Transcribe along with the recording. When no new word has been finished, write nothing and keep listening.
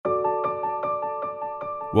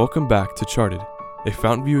Welcome back to Charted, a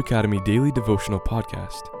Fountain View Academy daily devotional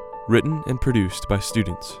podcast, written and produced by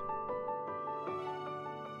students.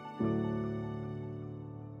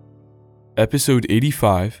 Episode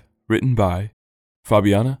 85, written by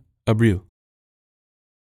Fabiana Abril.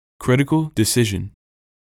 Critical decision.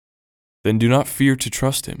 Then do not fear to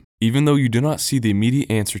trust Him, even though you do not see the immediate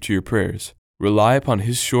answer to your prayers. Rely upon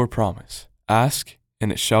His sure promise. Ask, and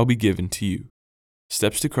it shall be given to you.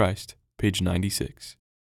 Steps to Christ, page 96.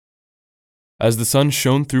 As the sun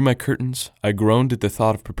shone through my curtains, I groaned at the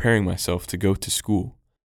thought of preparing myself to go to school.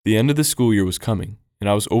 The end of the school year was coming, and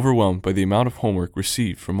I was overwhelmed by the amount of homework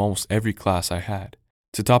received from almost every class I had.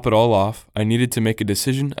 To top it all off, I needed to make a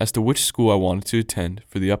decision as to which school I wanted to attend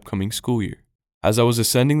for the upcoming school year. As I was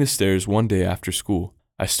ascending the stairs one day after school,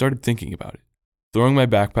 I started thinking about it. Throwing my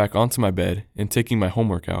backpack onto my bed and taking my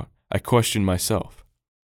homework out, I questioned myself.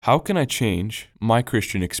 How can I change my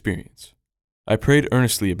Christian experience? I prayed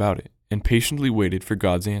earnestly about it and patiently waited for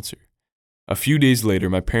God's answer. A few days later,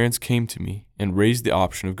 my parents came to me and raised the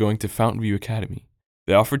option of going to Fountain View Academy.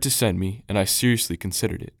 They offered to send me, and I seriously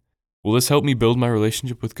considered it. Will this help me build my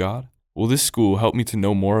relationship with God? Will this school help me to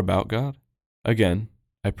know more about God? Again,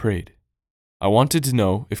 I prayed. I wanted to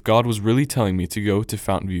know if God was really telling me to go to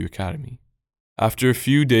Fountain View Academy. After a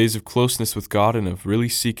few days of closeness with God and of really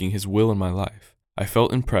seeking His will in my life, I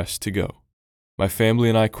felt impressed to go. My family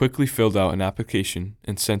and I quickly filled out an application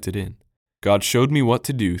and sent it in. God showed me what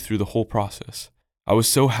to do through the whole process. I was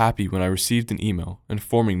so happy when I received an email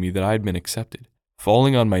informing me that I had been accepted.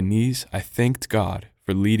 Falling on my knees, I thanked God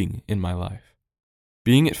for leading in my life.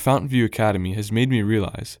 Being at Fountain View Academy has made me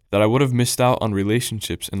realize that I would have missed out on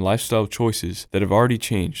relationships and lifestyle choices that have already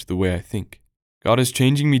changed the way I think. God is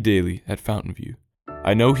changing me daily at Fountain View.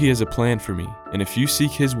 I know He has a plan for me, and if you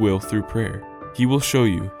seek His will through prayer, He will show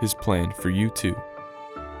you His plan for you too.